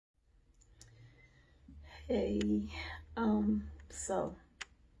Hey, so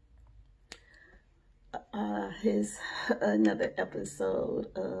here's another episode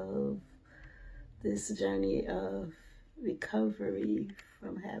of this journey of recovery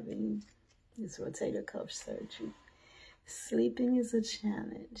from having this rotator cuff surgery. Sleeping is a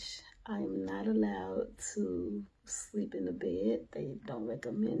challenge. I am not allowed to sleep in the bed. They don't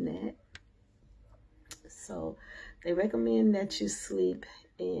recommend that. So they recommend that you sleep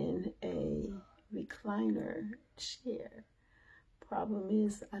in a recliner chair. Problem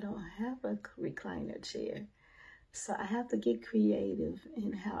is, I don't have a recliner chair. So I have to get creative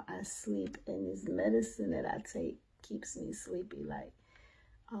in how I sleep. And this medicine that I take keeps me sleepy. Like,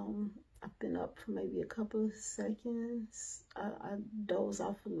 I've been up for maybe a couple of seconds. I doze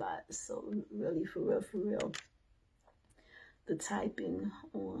off a lot. So really, for real, the typing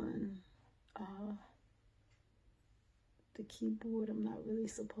on the keyboard, I'm not really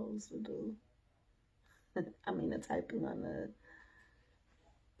supposed to do. I mean, the typing on the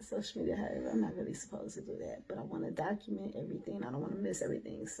social media, however, I'm not really supposed to do that, but I want to document everything. I don't want to miss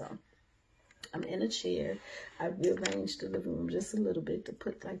everything. So I'm in a chair. I rearranged the living room just a little bit to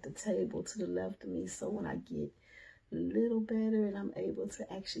put like the table to the left of me. So when I get a little better and I'm able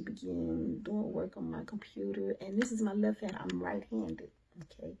to actually begin doing work on my computer, and this is my left hand, I'm right-handed.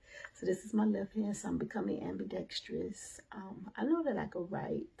 Okay, so this is my left hand, so I'm becoming ambidextrous. I know that I could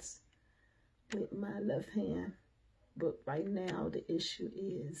write with my left hand, but right now the issue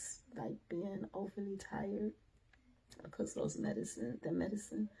is like being overly tired because of the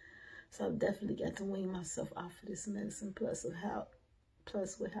medicine. So I've definitely got to wean myself off of this medicine, plus with how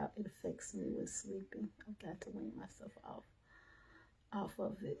it affects me with sleeping. I've got to wean myself off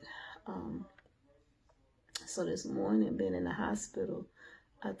of it. So this morning, being in the hospital,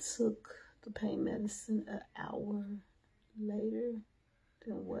 I took the pain medicine an hour later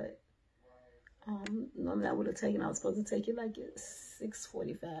than what normally I would have taken. I was supposed to take it like at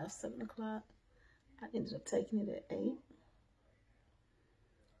 6:45, 7 o'clock. I ended up taking it at 8.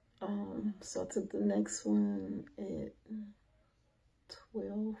 So I took the next one at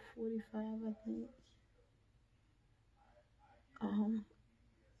 12:45, I think. I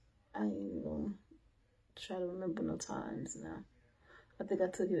ain't even gonna try to remember no times now. I think I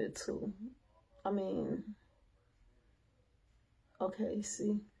took it at 2. I mean, okay,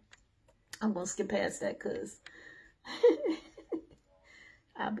 see, I'm gonna skip past that because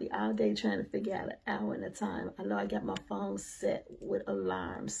I'll be all day trying to figure out an hour and a time. I know I got my phone set with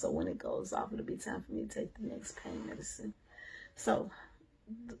alarms, so when it goes off, it'll be time for me to take the next pain medicine. So,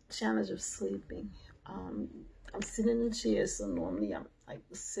 the challenge of sleeping. I'm sitting in a chair, so normally I'm like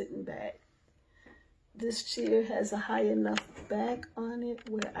sitting back. This chair has a high enough back on it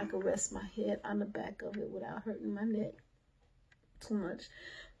where I can rest my head on the back of it without hurting my neck too much.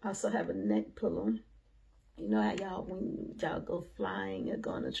 I also have a neck pillow. You know how y'all, when y'all go flying or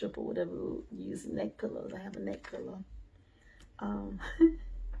go on a trip or whatever, you use neck pillows. I have a neck pillow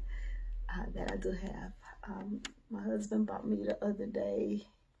that I do have. My husband bought me the other day.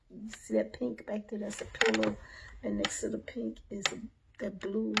 You see that pink back there? That's a pillow. And next to the pink is that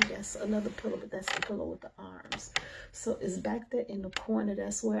blue. That's another pillow, but that's the pillow with the arms. So it's back there in the corner.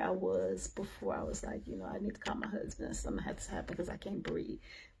 That's where I was before. I was like, I need to call my husband. Something had to happen because I can't breathe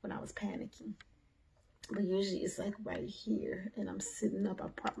when I was panicking. But usually it's like right here. And I'm sitting up. I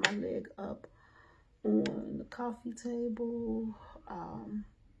prop my leg up on the coffee table.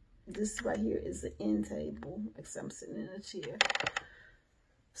 This right here is the end table, except I'm sitting in a chair.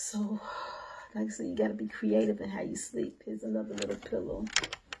 So, like I said, you got to be creative in how you sleep. Here's another little pillow.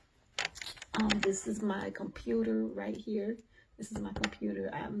 This is my computer right here. This is my computer.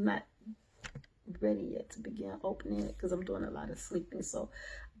 I'm not ready yet to begin opening it because I'm doing a lot of sleeping. So,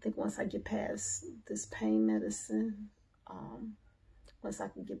 I think once I get past this pain medicine, once I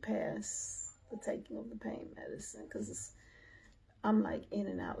can get past the taking of the pain medicine, because I'm like in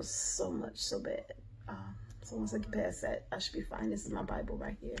and out so much, so bad. So once I get past that, I should be fine. This is my Bible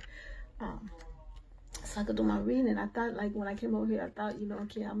right here. So I could do my reading. I thought, like, when I came over here, I thought,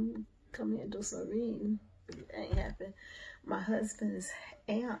 okay, I'm coming here and do some reading. But it ain't happened. My husband's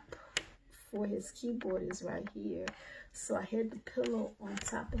amp for his keyboard is right here. So I had the pillow on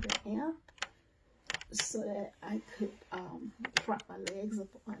top of the amp so that I could prop my legs up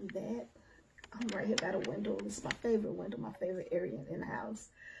on that. I'm right here by the window. This is my favorite window, my favorite area in the house.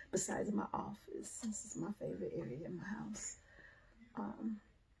 Besides my office, this is my favorite area in my house.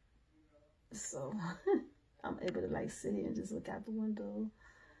 So I'm able to like sit here and just look out the window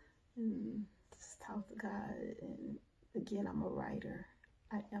and just talk to God. And again, I'm a writer.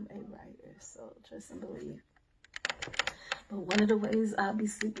 I am a writer, so trust and believe. But one of the ways I'll be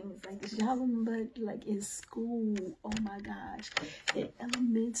sleeping is like this. Y'all remember, like in school, oh my gosh, in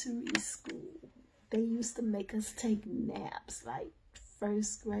elementary school, they used to make us take naps, like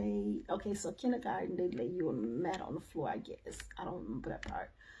first grade. Okay, so kindergarten, they lay you on the mat on the floor, I guess. I don't remember that part.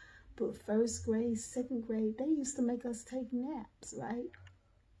 But first grade, second grade, they used to make us take naps, right?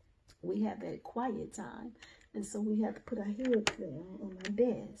 We had that quiet time. And so we had to put our heads down on our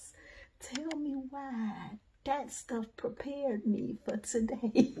desk. Tell me why that stuff prepared me for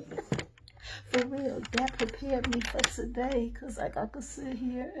today. For real, that prepared me for today. Because like I could sit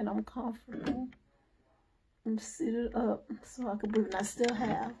here and I'm comfortable. I'm seated up so I could breathe. And I still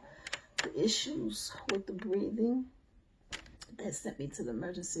have the issues with the breathing that sent me to the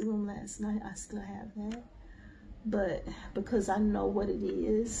emergency room last night. I still have that. But because I know what it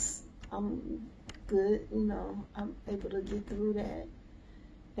is, I'm good, you know, I'm able to get through that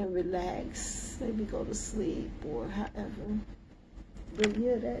and relax, maybe go to sleep or however. But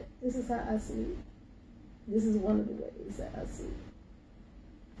yeah, this is how I sleep. This is one of the ways that I sleep.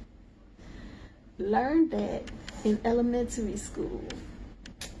 Learned that in elementary school.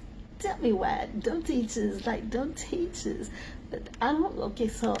 Tell me why. Don't teachers. But I don't, okay,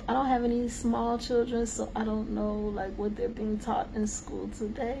 so I don't have any small children, so I don't know like what they're being taught in school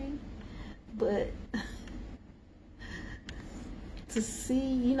today. But to see,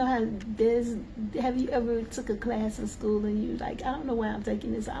 you know how have you ever took a class in school and you like, I don't know why I'm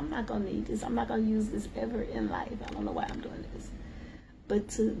taking this. I'm not going to need this. I'm not going to use this ever in life. I don't know why I'm doing this. But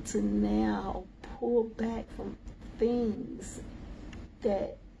to now pull back from things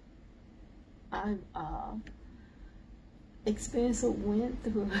that I've experienced or went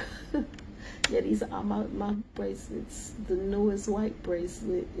through. Yeah, these are my bracelets. The newest white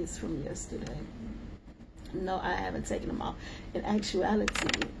bracelet is from yesterday. No, I haven't taken them off. In actuality,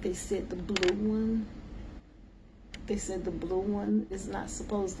 they said the blue one is not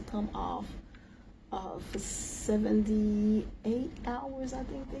supposed to come off for 78 hours, I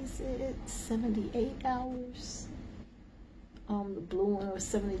think they said. 78 hours. The blue one, or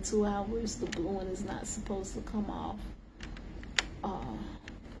 72 hours. The blue one is not supposed to come off.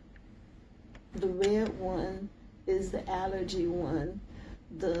 The red one is the allergy one.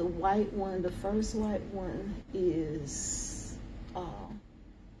 The white one, the first white one, is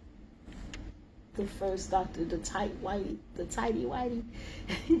the first doctor, the tighty whitey,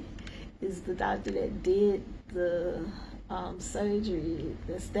 is the doctor that did the surgery.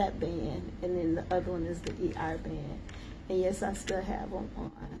 That's that band, and then the other one is the ER band. And yes, I still have them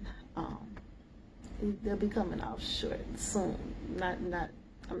on. They'll be coming off short soon. I'm not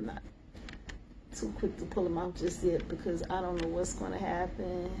too quick to pull them off just yet because I don't know what's going to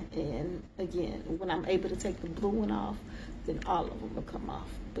happen. And again, when I'm able to take the blue one off, then all of them will come off.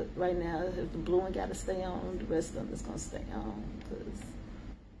 But right now, if the blue one got to stay on, the rest of them is going to stay on because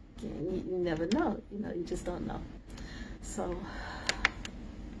again, you never know. You know, you just don't know. So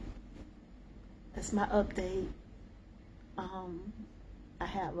that's my update. I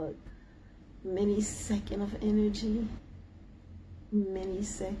have a millisecond of energy.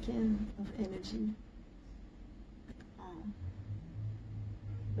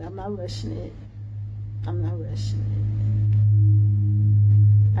 But I'm not rushing it. All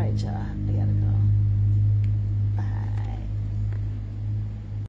right, y'all, I gotta go.